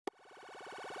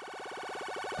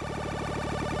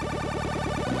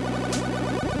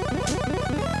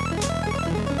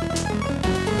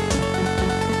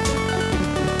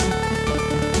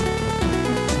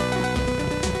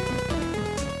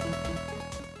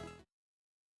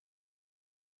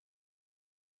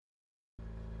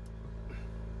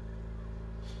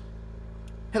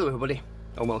Hello everybody,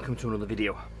 and welcome to another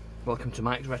video. Welcome to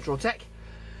Mike's Retro Tech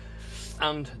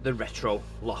and the Retro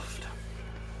Loft.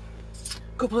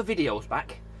 A couple of videos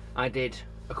back, I did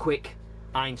a quick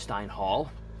Einstein haul,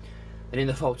 and in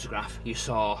the photograph you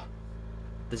saw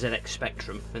the ZX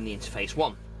Spectrum and the Interface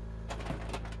 1.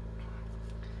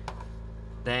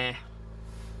 There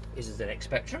is the ZX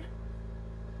Spectrum.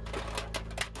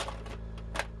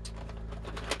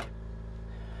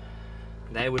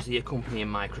 There was the accompanying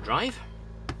Microdrive.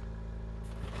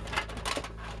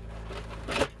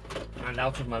 And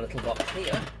out of my little box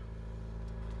here,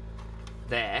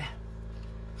 there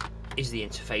is the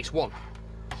Interface 1.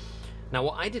 Now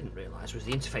what I didn't realise was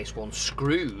the Interface 1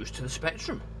 screws to the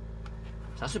Spectrum.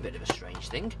 So that's a bit of a strange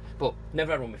thing, but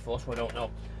never had one before, so I don't know.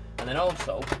 And then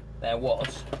also, there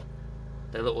was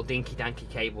the little dinky danky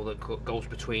cable that goes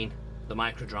between the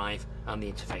Microdrive and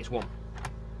the Interface 1.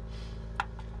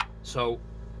 So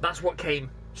that's what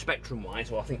came Spectrum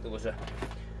wise. Well, I think there was a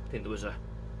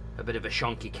bit of a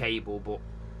shonky cable, but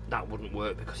that wouldn't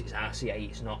work because it's RCA.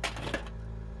 It's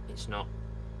not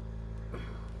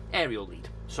aerial lead.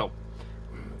 So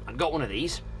I've got one of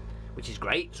these, which is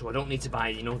great. So I don't need to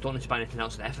buy, don't need to buy anything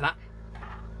else there for that.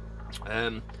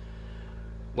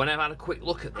 When I've had a quick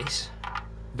look at this,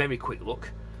 very quick look,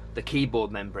 the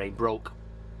keyboard membrane broke.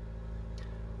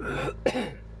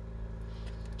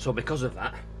 So because of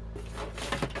that,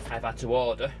 I've had to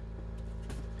order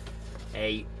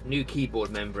a new keyboard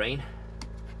membrane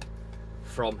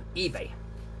from eBay,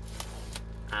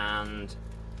 and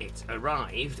it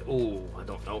arrived, I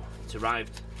don't know, it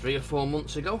arrived 3 or 4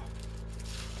 months ago.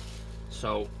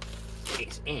 So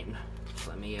it's in,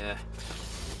 let me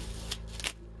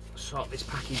sort this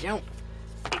package out.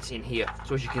 It's in here.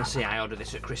 So as you can see, I ordered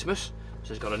this at Christmas,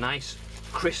 so it's got a nice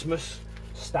Christmas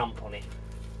stamp on it.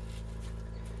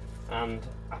 And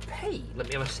I paid, let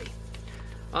me have a see,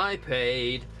 I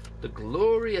paid the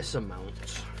glorious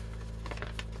amount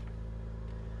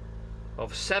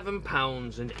of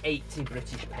 £7.80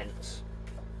 British pence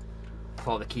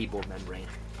for the keyboard membrane.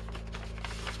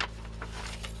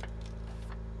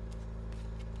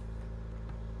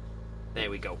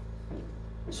 There we go.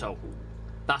 So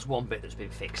that's one bit that's been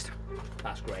fixed.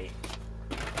 That's great.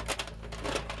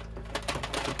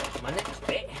 My next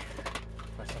bit,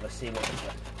 let's have a see what there's.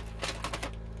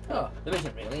 Oh, there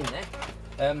isn't really in there.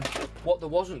 What there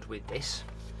wasn't with this,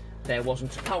 there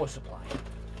wasn't a power supply.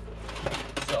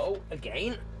 So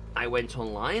again, I went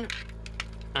online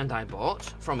and I bought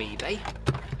from eBay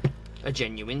a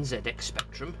genuine ZX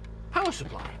Spectrum power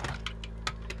supply.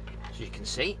 So you can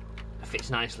see, it fits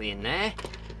nicely in there,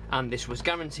 and this was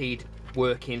guaranteed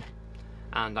working,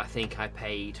 and I think I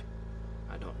paid,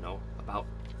 I don't know, about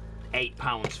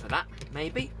 £8 for that,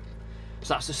 maybe.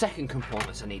 So that's the second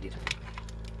component I needed.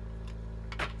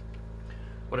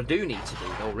 What I do need to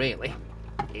do though, really,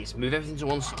 is move everything to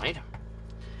one side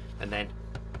and then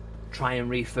try and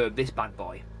refurb this bad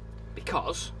boy,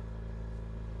 because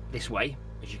this way,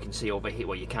 as you can see over here,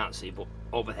 well you can't see, but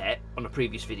over there on a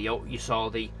previous video you saw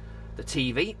the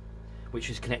TV, which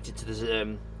was connected to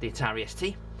the Atari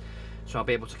ST. So I'll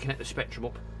be able to connect the Spectrum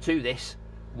up to this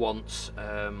once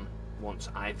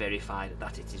I verified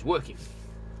that it is working.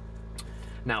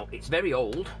 Now it's very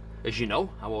old, as you know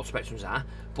how old Spectrums are,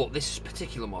 but this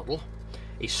particular model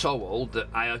is so old that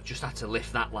I just had to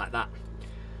lift that like that,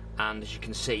 and as you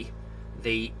can see,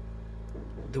 there's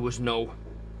no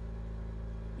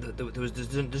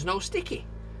sticky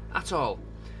at all.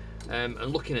 And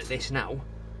looking at this now,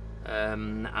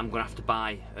 I'm gonna have to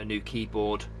buy a new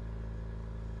keyboard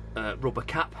rubber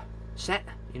cap set,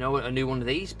 a new one of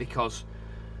these, because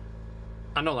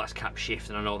I know that's cap shift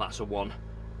and I know that's a 1,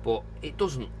 but it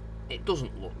doesn't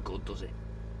look good, does it?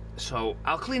 So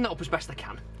I'll clean that up as best I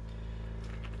can,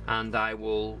 and I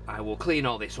will clean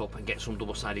all this up and get some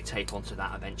double-sided tape onto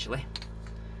that eventually.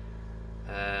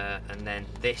 And then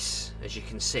this, as you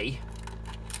can see,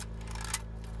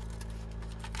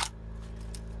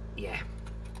 yeah,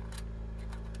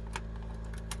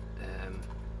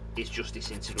 it's just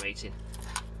disintegrating.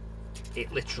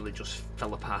 It literally just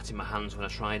fell apart in my hands when I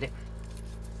tried it.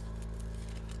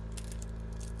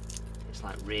 It's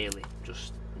like really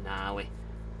just gnarly,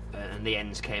 and the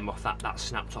ends came off, that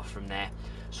snapped off from there.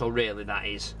 So really that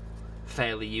is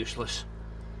fairly useless.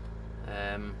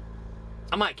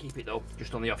 I might keep it though,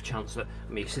 just on the off chance that,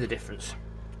 you see the difference.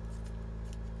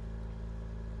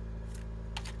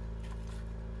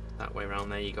 That way around,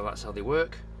 there you go, that's how they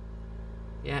work.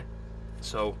 Yeah,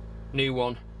 so new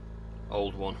one,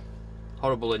 old one,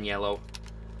 horrible and yellow,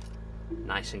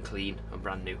 nice and clean and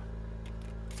brand new.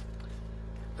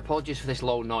 Apologies for this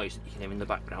low noise that you can hear in the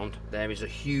background. There is a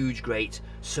huge, great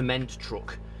cement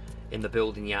truck in the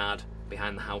building yard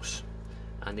behind the house,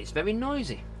 and it's very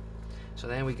noisy. So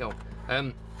there we go.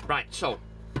 Right, so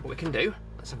what we can do,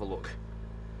 let's have a look.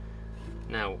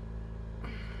 Now,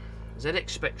 ZX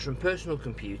Spectrum personal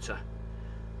computer,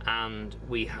 and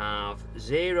we have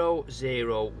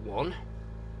 001,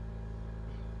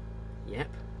 yep,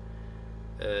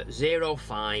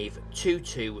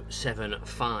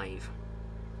 052275,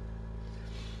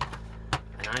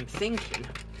 and I'm thinking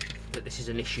that this is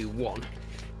an issue 1,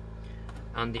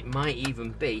 and it might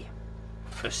even be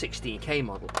a 16K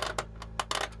model.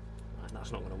 Right,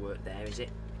 that's not going to work there, is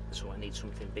it? So I need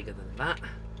something bigger than that.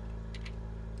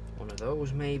 One of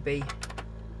those maybe.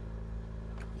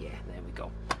 Yeah, there we go.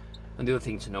 And the other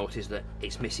thing to note is that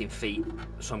it's missing feet,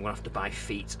 so I'm going to have to buy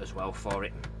feet as well for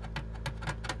it.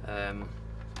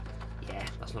 Yeah,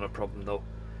 that's not a problem though.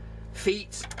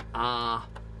 Feet are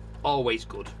always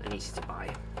good and easy to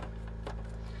buy.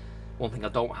 One thing I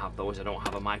don't have though is I don't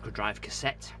have a Microdrive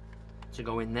cassette to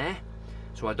go in there,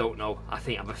 so I don't know. I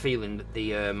have a feeling that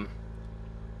the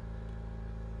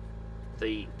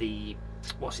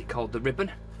what's it called, the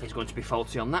ribbon is going to be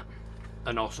faulty on that,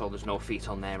 and also there's no feet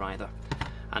on there either,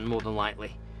 and more than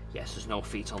likely, yes, there's no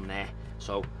feet on there,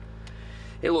 so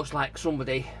it looks like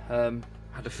somebody had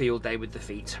a field day with the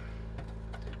feet.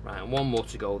 Right, and one more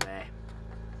to go there,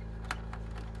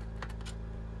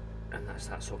 and that's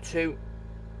that. So 2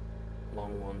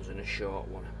 long ones and a short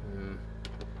one.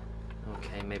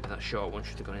 Okay, maybe that short one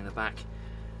should have gone in the back.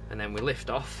 And then we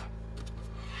lift off,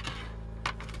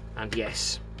 and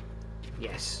yes,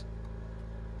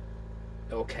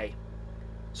 okay,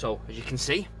 so as you can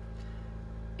see,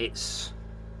 it's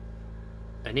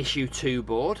an issue 2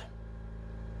 board,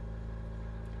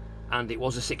 and it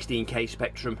was a 16K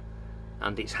Spectrum,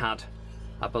 and it's had,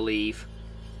 I believe,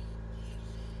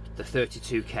 the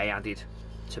 32K added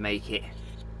to make it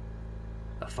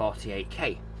a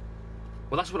 48K.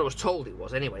 Well, that's what I was told it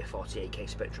was anyway, a 48K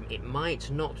Spectrum. It might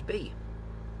not be,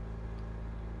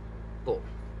 but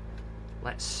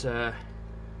let's what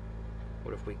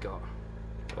have we got?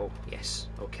 Oh yes,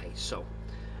 okay, so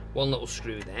one little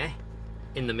screw there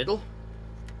in the middle,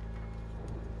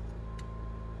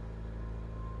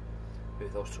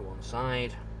 move those to one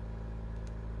side,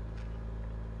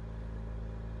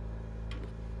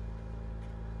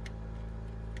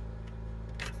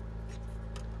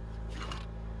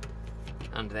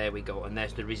 and there we go, and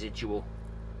there's the residual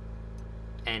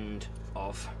end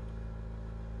of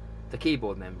the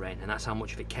keyboard membrane, and that's how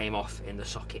much of it came off in the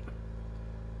socket.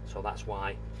 So that's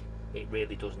why it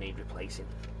really does need replacing.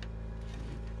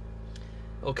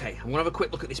 Okay, I'm going to have a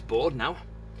quick look at this board now,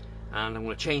 and I'm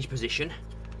going to change position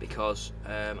because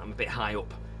I'm a bit high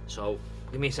up. So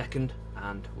give me a second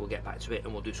and we'll get back to it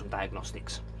and we'll do some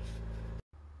diagnostics.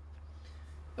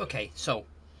 Okay, so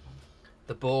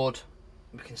the board,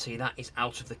 we can see that is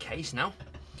out of the case now,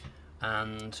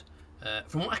 and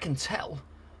from what I can tell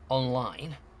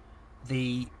online,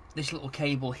 this little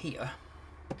cable here,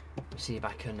 let me see if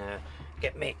I can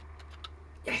get me,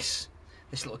 yes,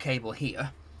 this little cable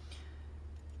here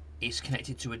is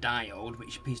connected to a diode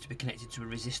which appears to be connected to a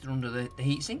resistor under the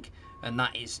heatsink, and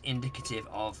that is indicative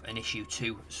of an issue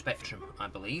 2 Spectrum, I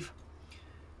believe.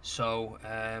 So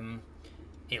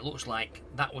it looks like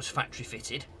that was factory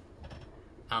fitted,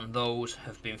 and those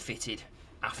have been fitted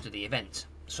after the event.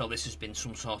 So this has been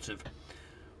some sort of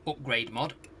upgrade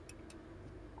mod,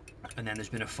 and then there's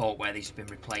been a fault where these have been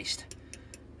replaced.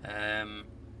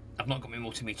 I've not got my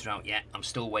multimeter out yet. I'm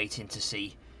still waiting to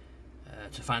see,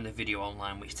 to find a video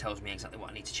online which tells me exactly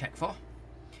what I need to check for.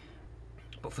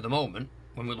 But for the moment,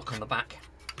 when we look on the back,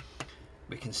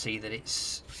 we can see that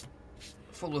it's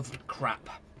full of crap,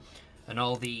 and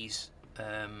all these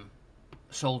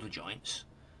solder joints,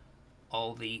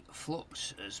 all the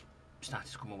flux has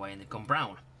started to come away and they've gone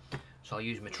brown. So I'll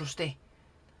use my trusty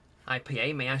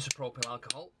IPA, my isopropyl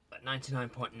alcohol, at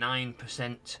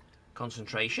 99.9%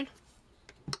 concentration,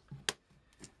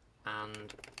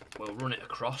 and we'll run it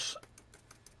across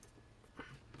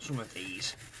some of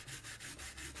these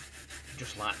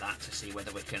just like that to see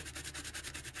whether we can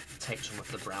take some of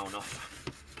the brown off.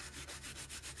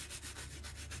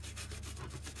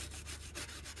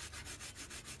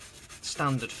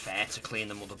 Standard fare to clean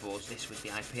the motherboards, this with the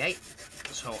IPA,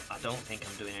 so I don't think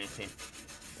I'm doing anything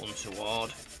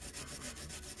untoward,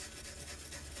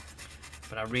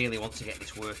 but I really want to get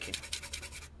this working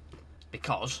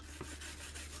because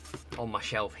on my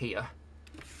shelf here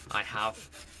I have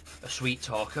a Sweet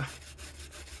Talker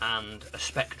and a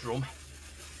Spectrum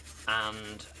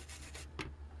and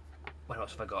what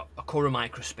else have I got? A Cura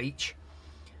Micro Speech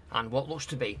and what looks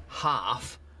to be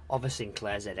half of a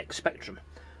Sinclair ZX Spectrum.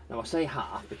 Now I say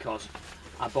half because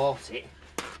I bought it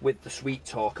with the Sweet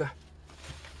Talker,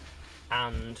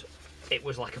 and it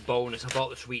was like a bonus. I bought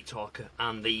the Sweet Talker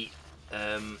and the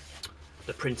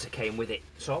printer came with it,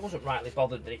 so I wasn't rightly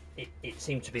bothered that it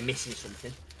seemed to be missing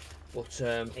something. But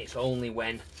it's only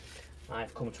when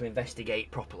I've come to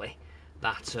investigate properly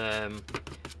that I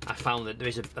found that there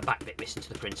is a back bit missing to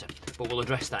the printer, but we'll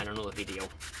address that in another video.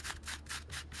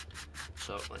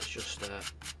 So let's just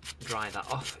dry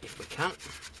that off if we can.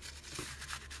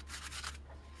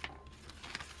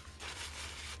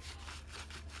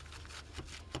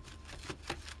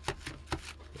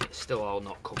 It's still all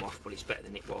not come off, but it's better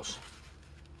than it was.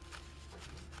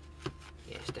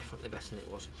 Yeah, it's definitely better than it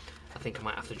was. I think I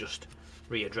might have to just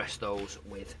readdress those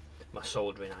with my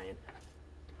soldering iron.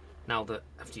 Now that,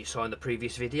 after you saw in the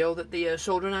previous video, that the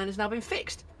soldering iron has now been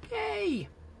fixed. Yay!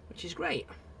 Which is great.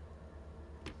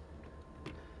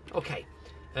 Okay,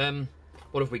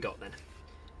 what have we got then?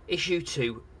 Issue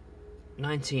 2,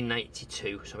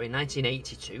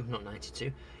 1982, not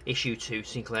 92. Issue 2,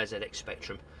 Sinclair ZX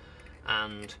Spectrum.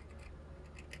 And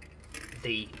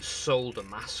the solder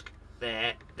mask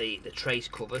there, the trace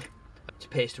covered, it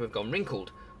appears to have gone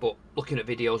wrinkled, but looking at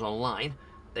videos online,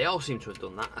 they all seem to have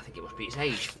done that. I think it must be its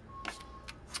age.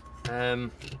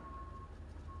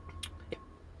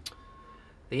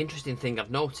 The interesting thing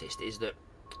I've noticed is that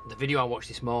the video I watched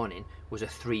this morning was a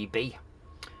 3B,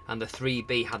 and the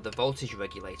 3B had the voltage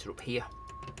regulator up here.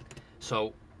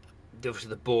 So obviously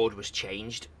the board was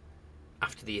changed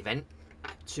after the event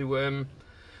to,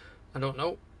 I don't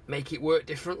know, make it work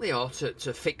differently, or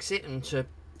to fix it, and to,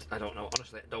 I don't know,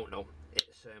 honestly I don't know.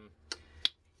 It's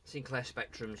Sinclair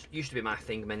Spectrums used to be my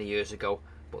thing many years ago,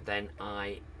 but then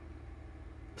I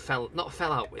not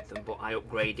fell out with them, but I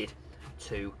upgraded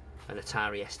to an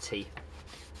Atari ST,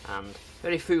 and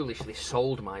very foolishly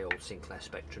sold my old Sinclair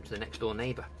Spectrum to the next door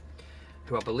neighbour,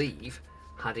 who I believe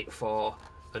had it for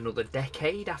another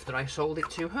decade after I sold it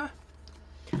to her.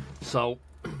 So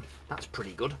that's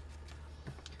pretty good.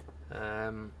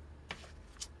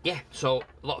 Yeah, so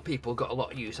a lot of people got a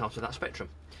lot of use out of that Spectrum.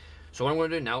 So what I'm going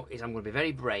to do now is I'm going to be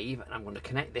very brave, and I'm going to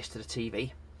connect this to the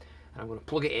TV, and I'm going to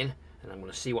plug it in, and I'm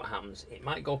going to see what happens. It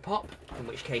might go pop, in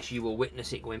which case you will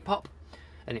witness it going pop,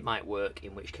 and it might work,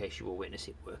 in which case you will witness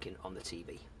it working on the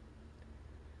TV.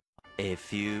 A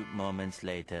few moments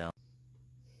later.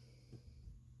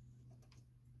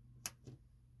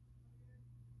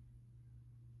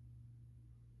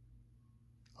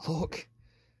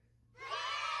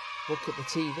 Look at the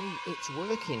TV, it's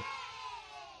working.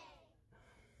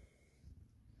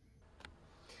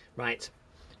 Right,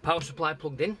 power supply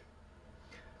plugged in,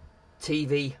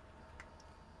 TV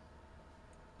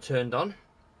turned on.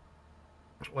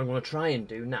 What I'm going to try and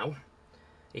do now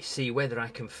is see whether I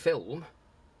can film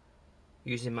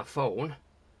using my phone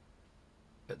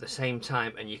at the same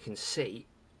time, and you can see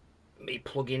me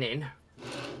plugging in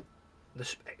the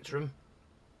Spectrum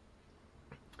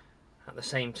at the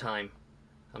same time.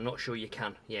 I'm not sure you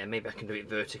can. Yeah, maybe I can do it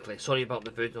vertically. Sorry about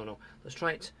the video. No, let's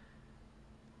try it.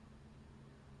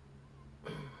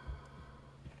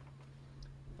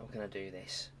 How can I do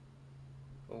this?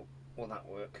 Oh, will that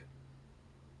work?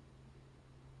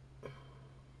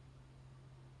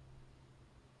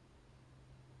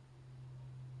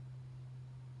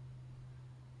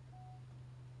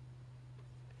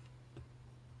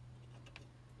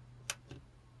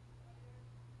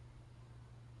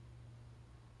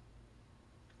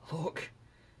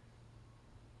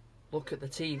 Look at the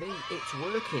TV, it's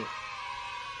working.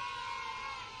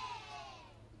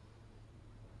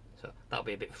 So that'll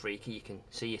be a bit freaky, you can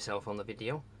see yourself on the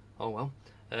video. Oh well.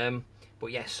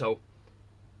 But yes, so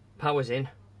power's in,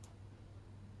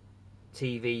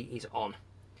 TV is on.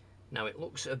 Now it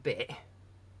looks a bit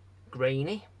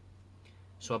grainy,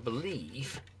 so I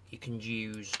believe you can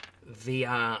use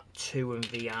VR2 and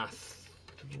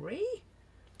VR3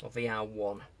 or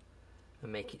VR1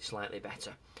 and make it slightly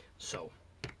better. So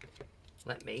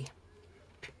let me,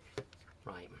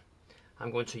 right,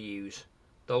 I'm going to use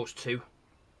those two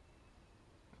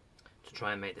to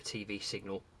try and make the TV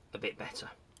signal a bit better.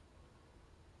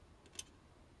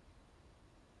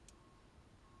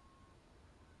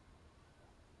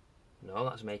 No,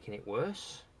 that's making it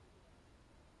worse.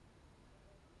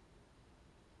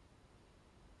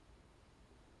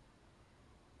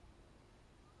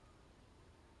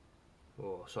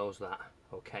 Oh, so's that.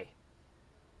 Okay.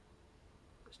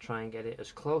 Let's try and get it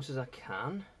as close as I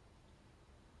can.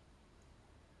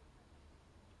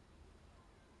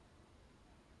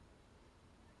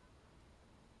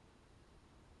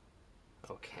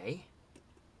 Okay.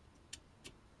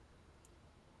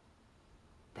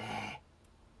 There.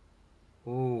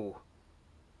 Ooh.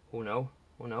 Oh no.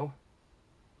 Oh no.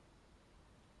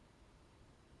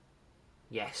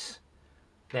 Yes,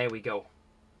 there we go.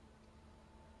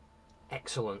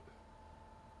 Excellent.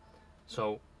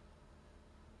 So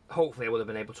hopefully I will have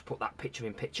been able to put that picture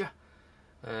in picture.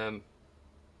 But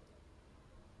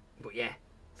yeah,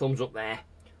 thumbs up there,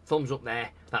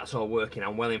 that's all working.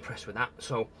 I'm well impressed with that.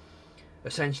 So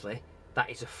essentially that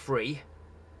is a free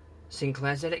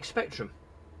Sinclair ZX Spectrum.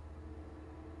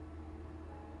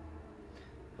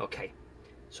 Okay,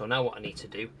 so now what I need to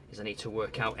do is I need to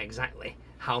work out exactly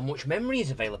how much memory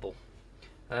is available.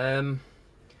 Yeah,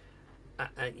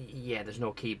 there's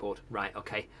no keyboard. Right,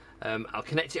 okay. I'll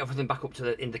connect everything back up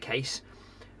to in the case,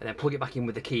 and then plug it back in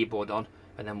with the keyboard on,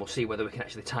 and then we'll see whether we can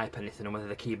actually type anything and whether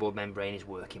the keyboard membrane is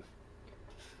working.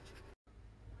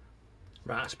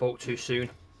 Right, I spoke too soon.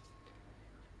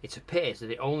 It appears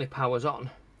that it only powers on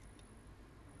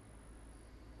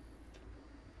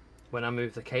when I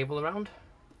move the cable around.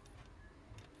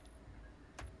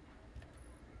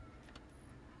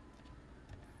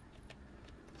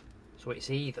 So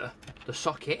it's either the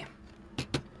socket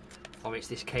or it's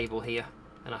this cable here,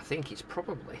 and I think it's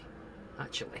probably,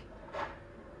 actually,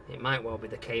 it might well be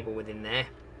the cable within there.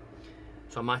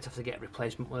 So I might have to get a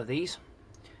replacement one of these,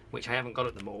 which I haven't got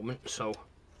at the moment. So,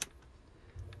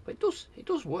 but it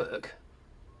does work.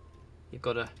 You've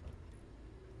got to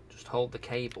just hold the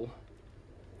cable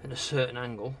at a certain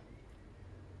angle.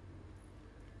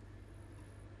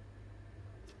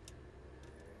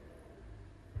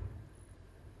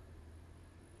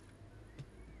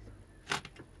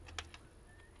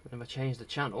 And if I change the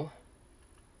channel,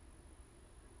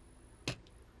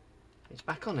 it's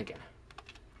back on again.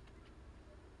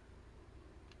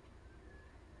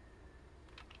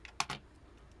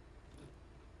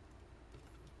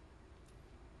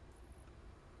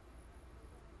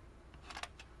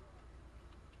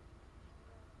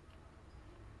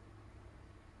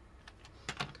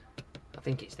 I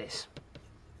think it's this.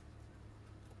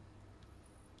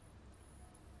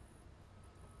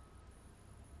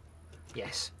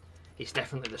 Yes, it's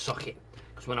definitely the socket,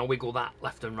 because when I wiggle that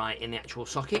left and right in the actual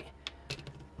socket,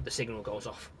 the signal goes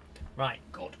off. Right,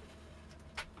 good.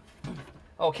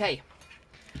 Okay,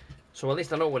 so at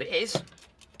least I know what it is,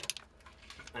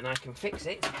 and I can fix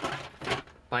it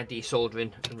by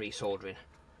desoldering and resoldering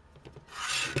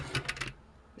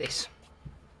this.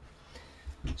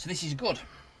 So this is good.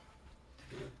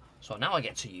 So now I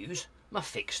get to use my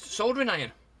fixed soldering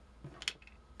iron.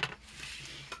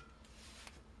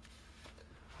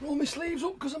 Roll my sleeves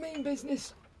up because I mean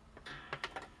business.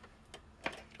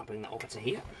 I'll bring that over to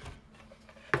here.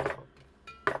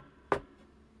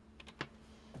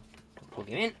 Plug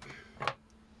him in.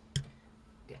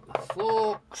 Get my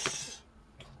flux.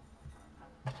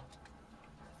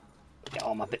 Get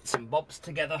all my bits and bobs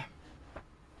together.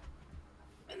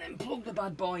 And then plug the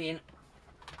bad boy in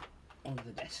under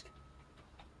the desk.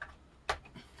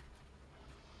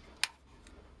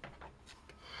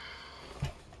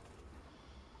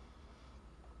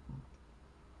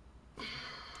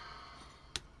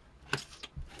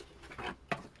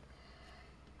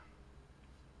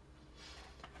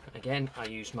 Again, I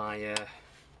use my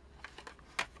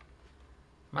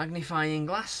magnifying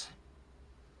glass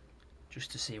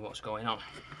just to see what's going on.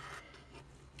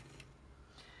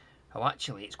 Oh,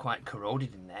 actually, it's quite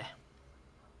corroded in there.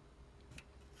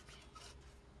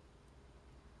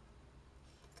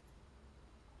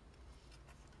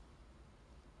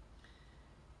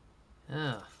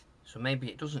 Ah, so maybe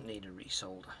it doesn't need a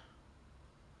resolder.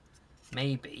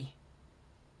 Maybe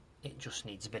it just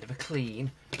needs a bit of a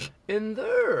clean in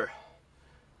there.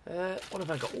 What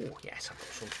have I got? Oh, yes,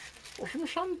 I've got some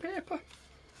sandpaper.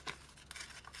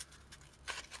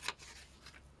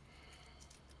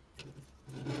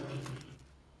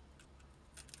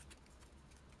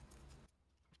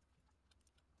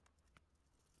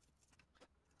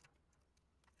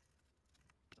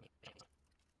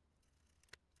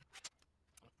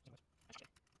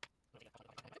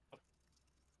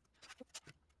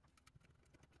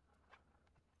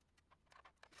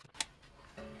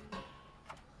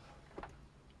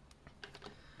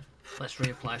 Let's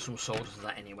reapply some solder to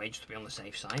that anyway, just to be on the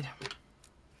safe side.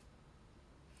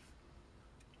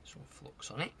 Some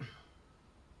flux on it.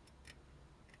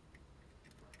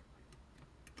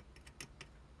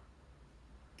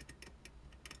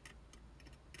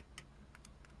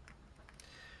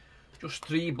 Just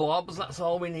 3 blobs, that's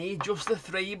all we need, just the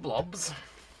 3 blobs.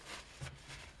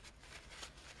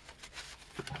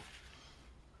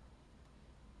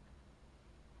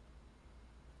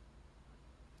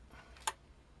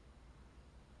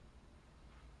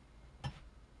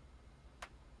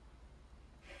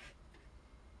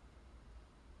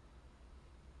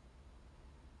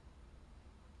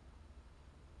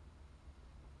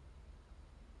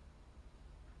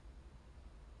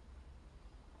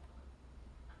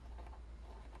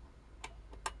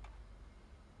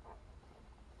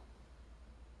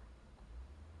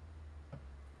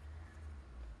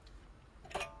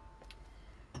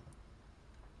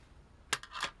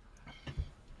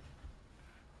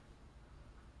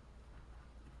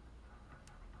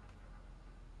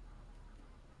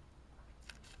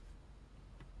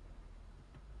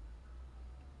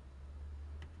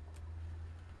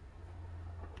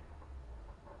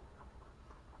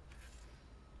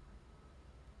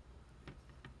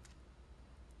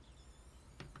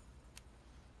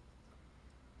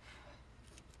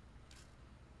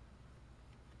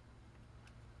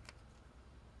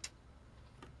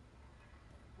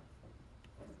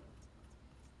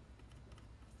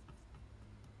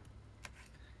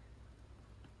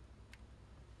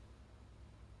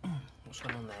 What's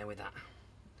going on there with that?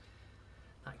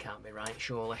 That can't be right,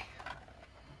 surely.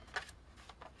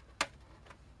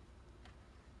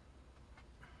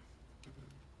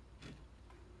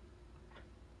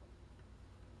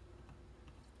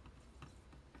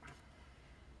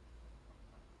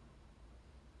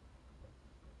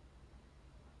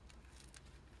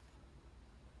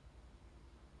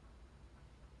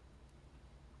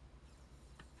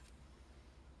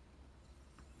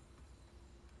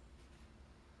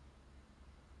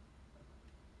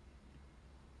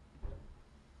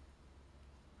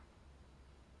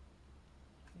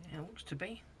 Yeah, looks to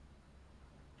be.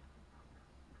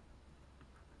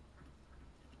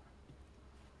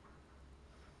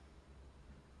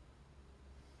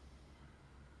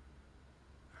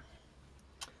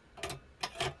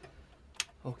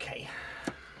 Okay.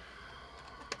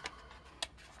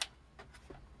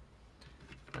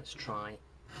 Let's try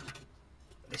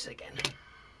this again.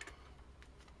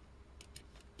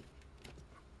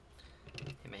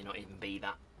 It may not even be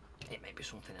that. It may be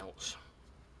something else.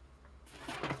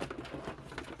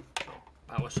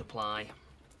 Power supply.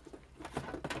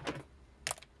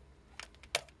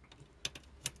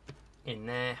 In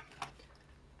there.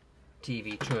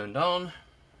 TV turned on.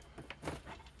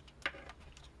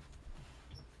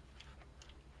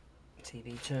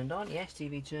 TV turned on, yes,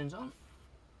 TV turns on.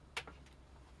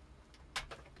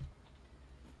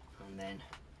 And then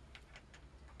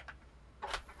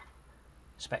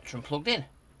Spectrum plugged in.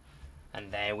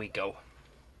 And there we go.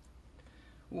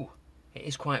 Ooh, it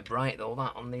is quite bright though,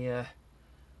 that on the there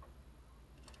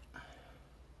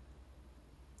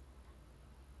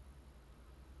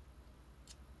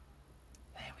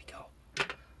we go.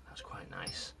 That's quite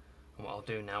nice. And what I'll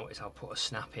do now is I'll put a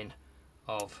snap in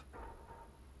of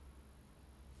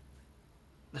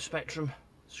the Spectrum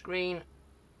screen.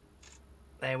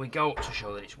 There we go, to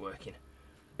show that it's working.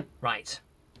 Right,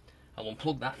 I'll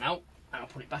unplug that now. I'll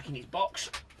put it back in its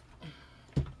box.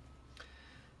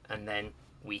 And then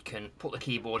we can put the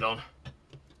keyboard on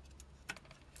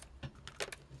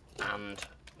and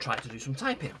try to do some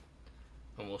typing.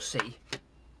 And we'll see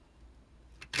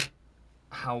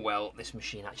how well this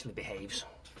machine actually behaves.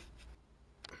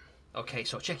 Okay,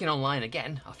 so checking online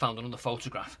again, I found another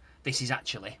photograph. This is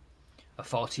actually a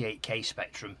 48K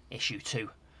Spectrum issue 2.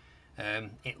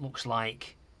 It looks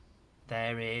like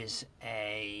there is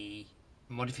a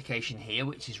modification here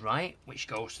which is right, which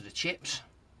goes to the chips.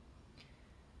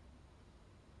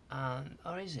 And,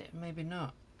 or is it? Maybe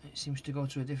not. It seems to go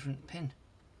to a different pin.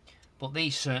 But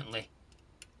these certainly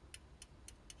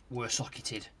were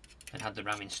socketed and had the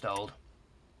RAM installed.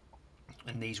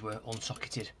 And these were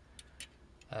unsocketed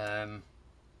on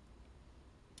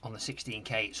the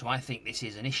 16K. So I think this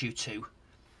is an issue 2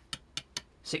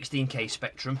 16K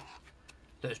Spectrum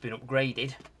that has been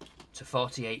upgraded to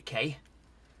 48K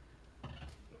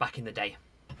back in the day,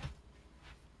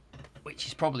 which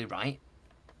is probably right.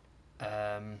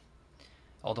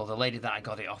 Although the lady that I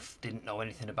got it off didn't know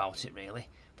anything about it really,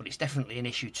 but it's definitely an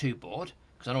issue 2 board,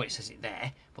 because I know it says it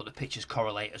there, but the pictures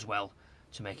correlate as well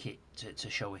to make it to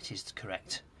show it is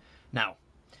correct. Now,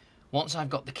 once I've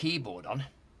got the keyboard on,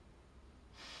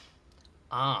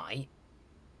 I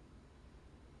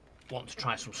want to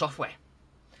try some software.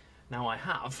 Now I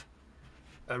have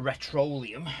a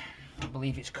Retrolium, I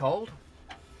believe it's called,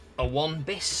 a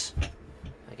 1-bis.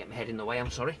 I get my head in the way, I'm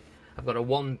sorry. I've got a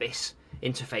 1-bis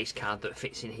interface card that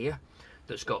fits in here,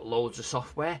 that's got loads of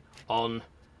software on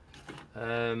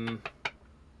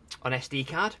SD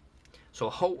card. So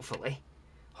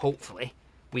hopefully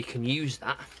we can use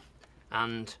that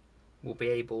and we'll be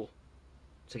able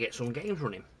to get some games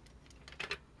running,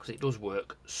 because it does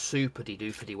work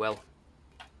super-de-doofy well.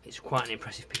 It's quite an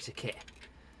impressive piece of kit,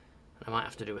 and I might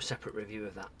have to do a separate review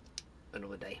of that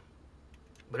another day.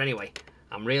 But anyway,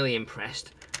 I'm really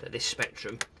impressed that this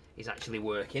Spectrum is actually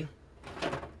working.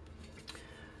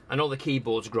 I know the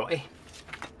keyboard's grotty.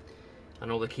 I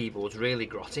know the keyboard's really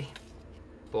grotty,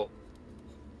 but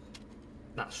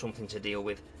that's something to deal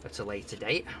with at a later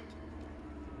date.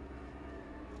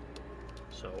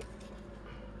 So,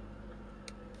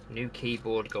 new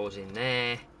keyboard goes in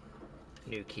there,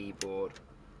 new keyboard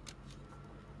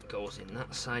goes in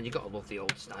that side. You've got to love the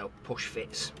old style push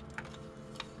fits.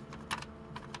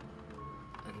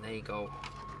 And there you go.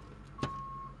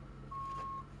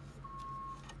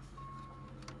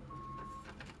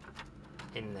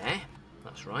 In there,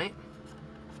 that's right.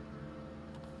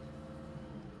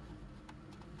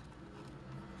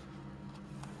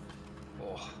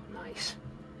 Oh, nice.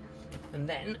 And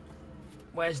then,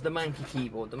 where's the manky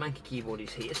keyboard? The manky keyboard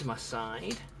is here to my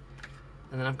side.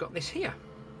 And then I've got this here.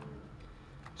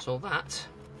 So that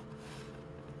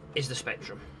is the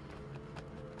Spectrum.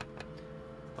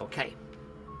 Okay,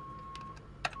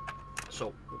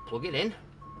 so we'll plug it in,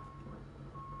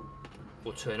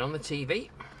 we'll turn on the TV.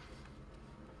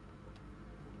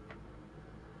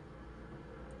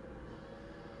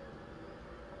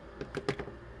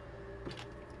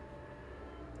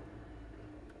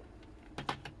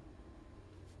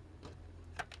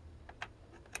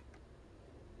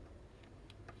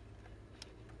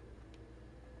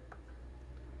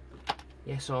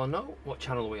 Yes or no? What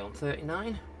channel are we on?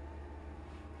 39?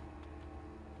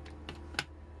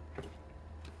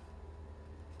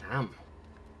 Damn.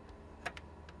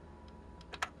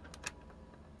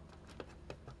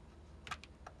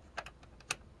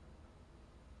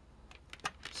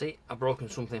 See, I've broken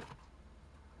something.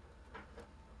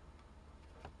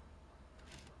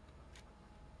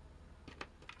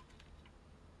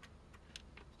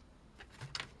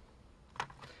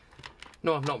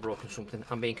 No, I've not broken something.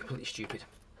 I'm being completely stupid.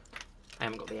 I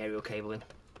haven't got the aerial cable in.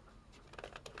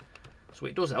 So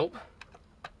it does help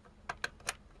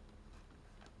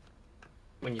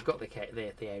when you've got the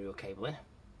aerial cable in.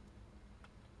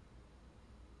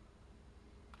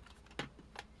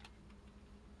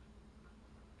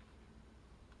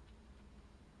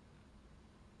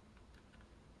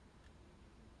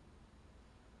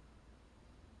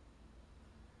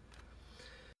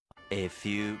 A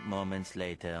few moments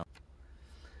later.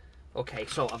 Okay,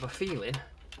 so I have a feeling,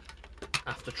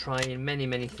 after trying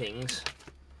many things,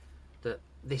 that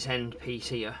this end piece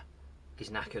here is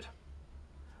knackered.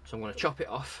 So I'm going to chop it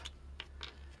off,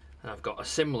 and I've got a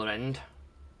similar end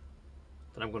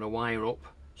that I'm going to wire up,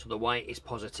 so the white is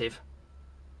positive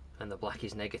and the black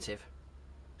is negative.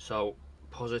 So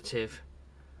positive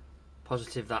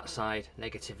that side,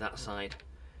 negative that side.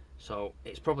 So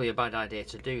it's probably a bad idea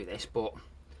to do this, but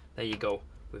there you go,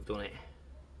 we've done it.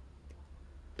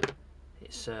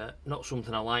 It's not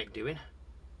something I like doing,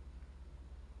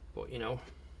 but you know,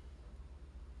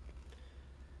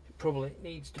 it probably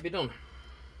needs to be done.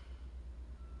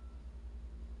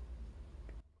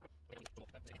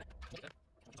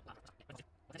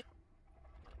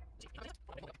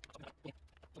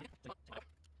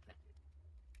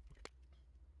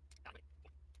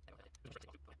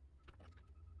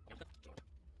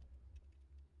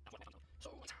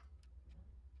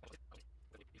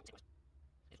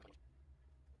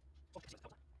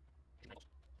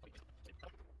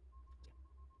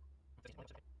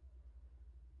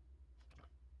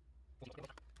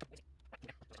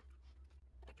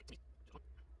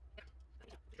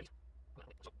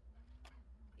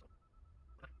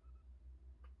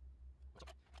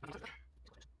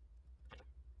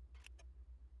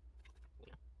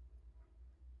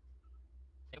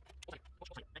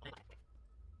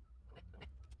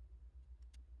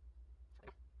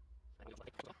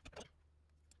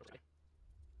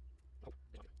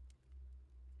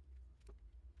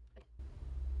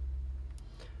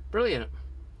 Brilliant.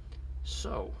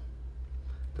 So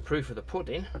the proof of the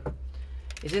pudding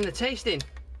is in the tasting.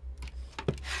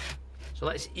 So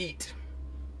let's eat.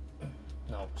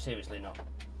 No, seriously not.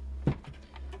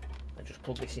 I just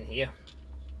plug this in here.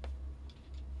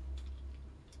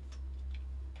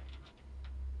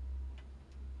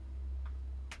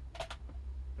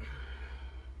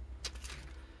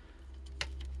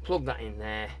 Plug that in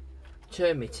there.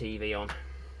 Turn my TV on.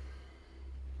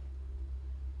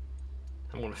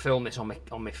 I'm going to film this on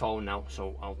my phone now,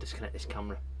 so I'll disconnect this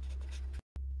camera.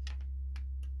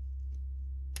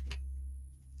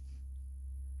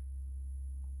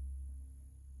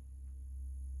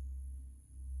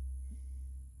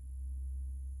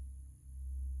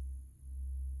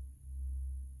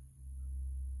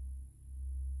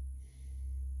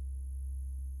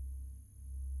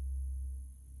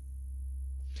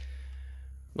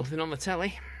 Nothing on the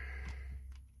telly.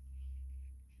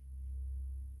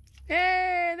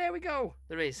 Hey, there we go.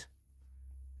 There is.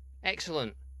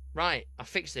 Excellent. Right, I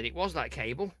fixed it. It was that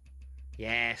cable.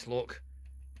 Yes, look.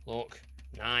 Look.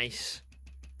 Nice.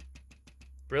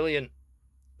 Brilliant.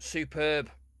 Superb.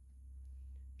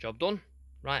 Job done.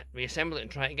 Right, reassemble it and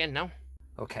try it again now.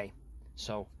 Okay,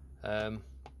 so, I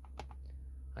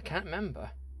can't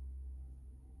remember.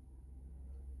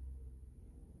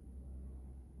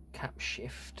 Cap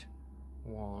shift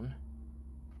 1,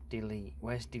 delete.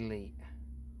 Where's delete?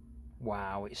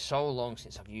 Wow, it's so long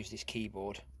since I've used this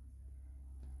keyboard.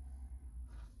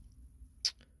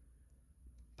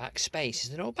 Backspace, is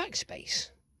there no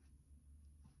backspace?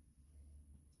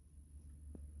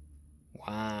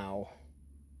 Wow.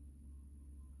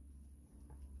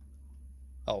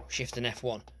 Oh, shift and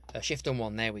F1. Shift and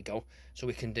 1, there we go. So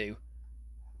we can do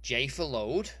J for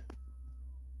load.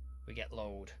 We get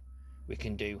load. We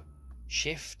can do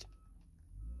shift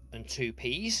and 2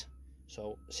 Ps.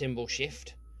 So symbol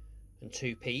shift and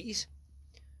 2 P's,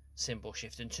 symbol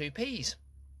shift and 2 P's.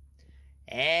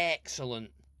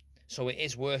 Excellent. So it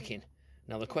is working.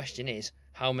 Now the question is,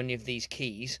 how many of these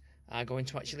keys are going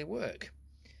to actually work?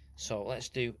 So let's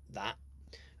do that,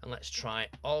 and let's try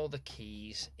all the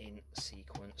keys in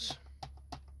sequence.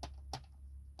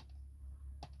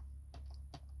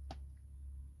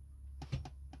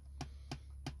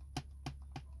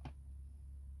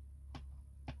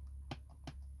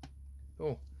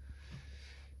 Oh,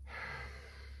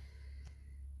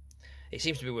 it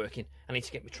seems to be working. I need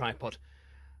to get my tripod.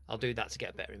 I'll do that to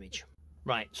get a better image.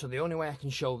 Right, so the only way I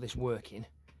can show this working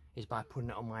is by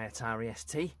putting it on my Atari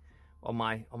ST on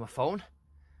my phone.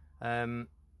 So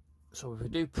if we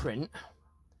do print,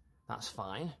 that's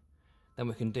fine. Then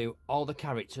we can do all the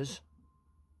characters.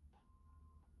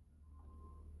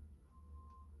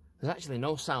 There's actually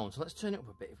no sound, so let's turn it up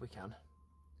a bit if we can.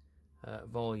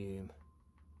 Volume.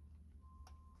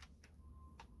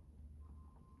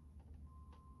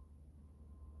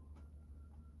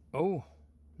 Oh,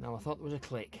 now I thought there was a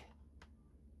click.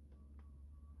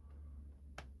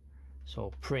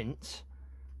 So print,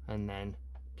 and then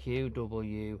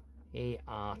QWERTYUIOP,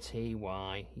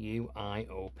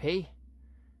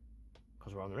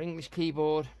 because we're on the English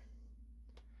keyboard.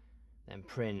 Then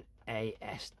print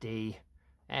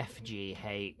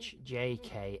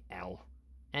ASDFGHJKL.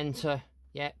 Enter.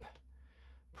 Yep.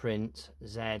 Print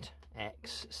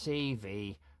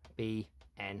ZXCVBNM.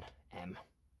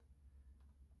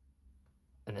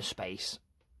 And a space.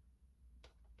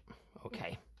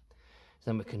 Okay. So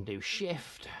then we can do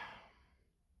shift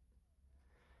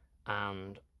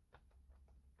and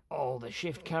all the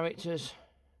shift characters.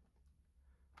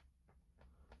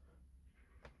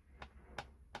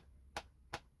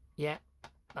 Yeah,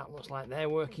 that looks like they're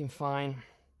working fine.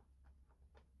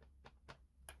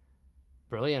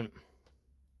 Brilliant.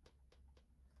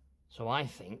 So I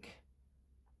think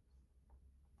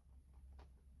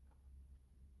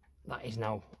that is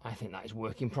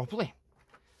working properly.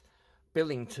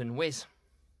 Billington whiz.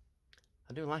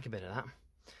 I do like a bit of that.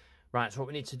 Right, so what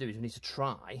we need to do is we need to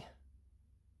try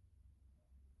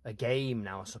a game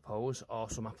now, I suppose, or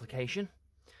some application.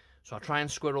 So I'll try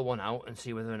and squirrel one out and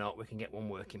see whether or not we can get one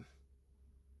working.